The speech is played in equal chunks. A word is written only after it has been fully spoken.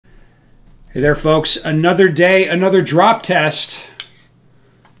Hey there, folks. Another day, another drop test,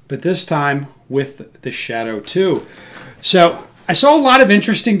 but this time with the Shadow 2. So I saw a lot of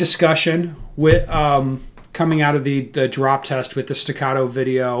interesting discussion with coming out of the drop test with the staccato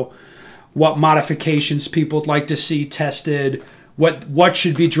video, what modifications people would like to see tested, what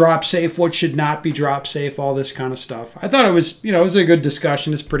should be drop safe, what should not be drop safe, all this kind of stuff. I thought it was, it was a good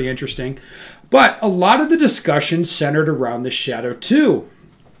discussion. It's pretty interesting. But a lot of the discussion centered around the Shadow 2.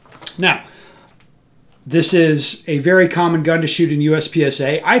 Now, this is a very common gun to shoot in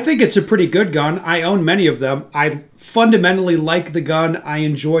USPSA. I think it's a pretty good gun. I own many of them. I fundamentally like the gun. I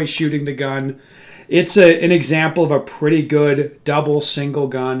enjoy shooting the gun. It's an example of a pretty good double single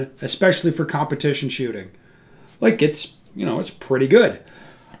gun, especially for competition shooting. Like, it's pretty good.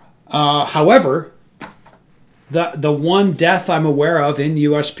 However, the one death I'm aware of in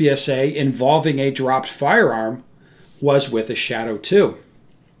USPSA involving a dropped firearm was with a Shadow 2.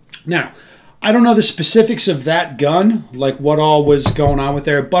 Now, I don't know the specifics of that gun, like what all was going on with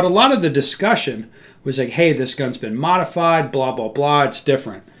there, but a lot of the discussion was like, hey, this gun's been modified, blah, blah, blah, it's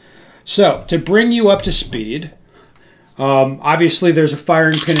different. So, to bring you up to speed, obviously there's a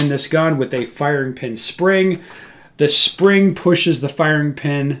firing pin in this gun with a firing pin spring. The spring pushes the firing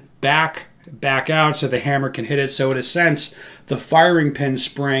pin back out so the hammer can hit it. So in a sense, the firing pin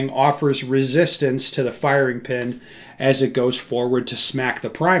spring offers resistance to the firing pin as it goes forward to smack the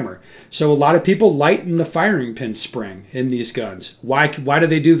primer. So a lot of people lighten the firing pin spring in these guns. Why do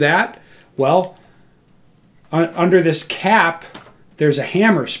they do that? Well, under this cap, there's a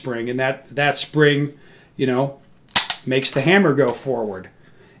hammer spring, and that spring, makes the hammer go forward.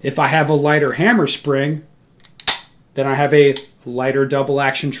 If I have a lighter hammer spring, then I have a lighter double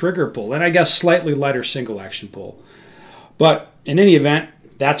action trigger pull, and I guess slightly lighter single action pull. But in any event,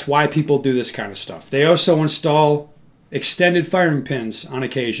 that's why people do this kind of stuff. They also install extended firing pins on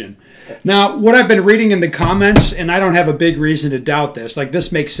occasion. Now, what I've been reading in the comments, and I don't have a big reason to doubt this, like this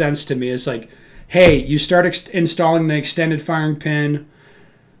makes sense to me, it's like, hey, you start installing the extended firing pin,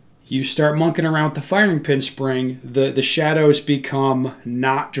 you start monkeying around with the firing pin spring, the shadows become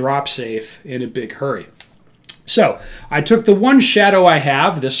not drop safe in a big hurry. So, I took the one Shadow I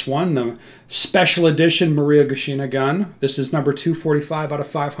have, this one, the Special Edition Maria Gushina gun. This is number 245 out of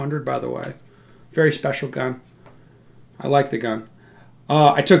 500, by the way. Very special gun. I like the gun.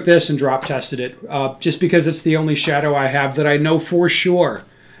 I took this and drop tested it just because it's the only Shadow I have that I know for sure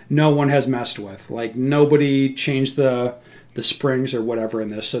no one has messed with. Like, nobody changed the springs or whatever in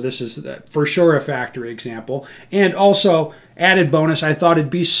this. So this is for sure a factory example. And also, added bonus, I thought it'd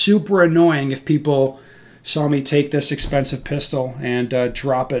be super annoying if people saw me take this expensive pistol and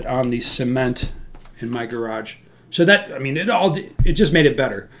drop it on the cement in my garage. So that, it just made it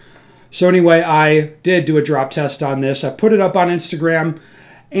better. So anyway, I did do a drop test on this. I put it up on Instagram,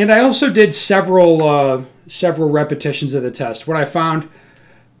 and I also did several repetitions of the test. What I found,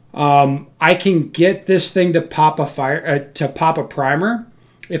 I can get this thing to pop a primer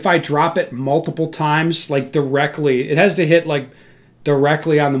if I drop it multiple times, like directly. It has to hit like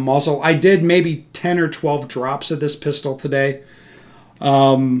directly on the muzzle. I did maybe 10 or 12 drops of this pistol today.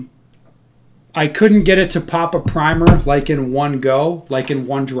 I couldn't get it to pop a primer like in one go, like in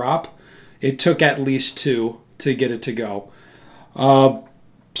one drop. It took at least 2 to get it to go.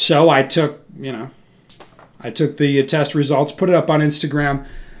 So I took the test results, put it up on Instagram,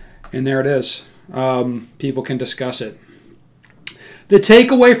 and there it is. People can discuss it. The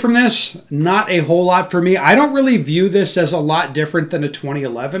takeaway from this, not a whole lot for me. I don't really view this as a lot different than a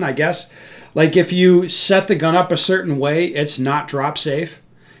 2011, I guess. Like, if you set the gun up a certain way, it's not drop safe.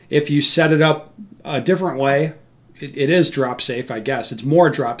 If you set it up a different way, it is drop safe, I guess. It's more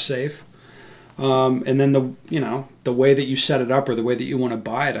drop safe. And then the way that you set it up or the way that you want to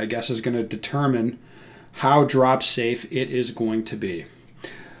buy it, I guess, is going to determine how drop safe it is going to be.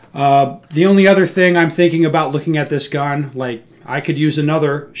 The only other thing I'm thinking about looking at this gun, like, I could use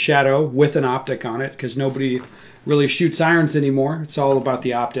another Shadow with an optic on it because nobody really shoots irons anymore. It's all about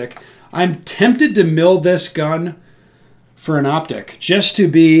the optic. I'm tempted to mill this gun for an optic just to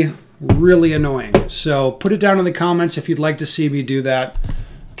be really annoying. So put it down in the comments if you'd like to see me do that.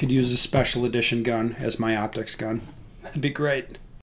 Could use a special edition gun as my optics gun. That'd be great.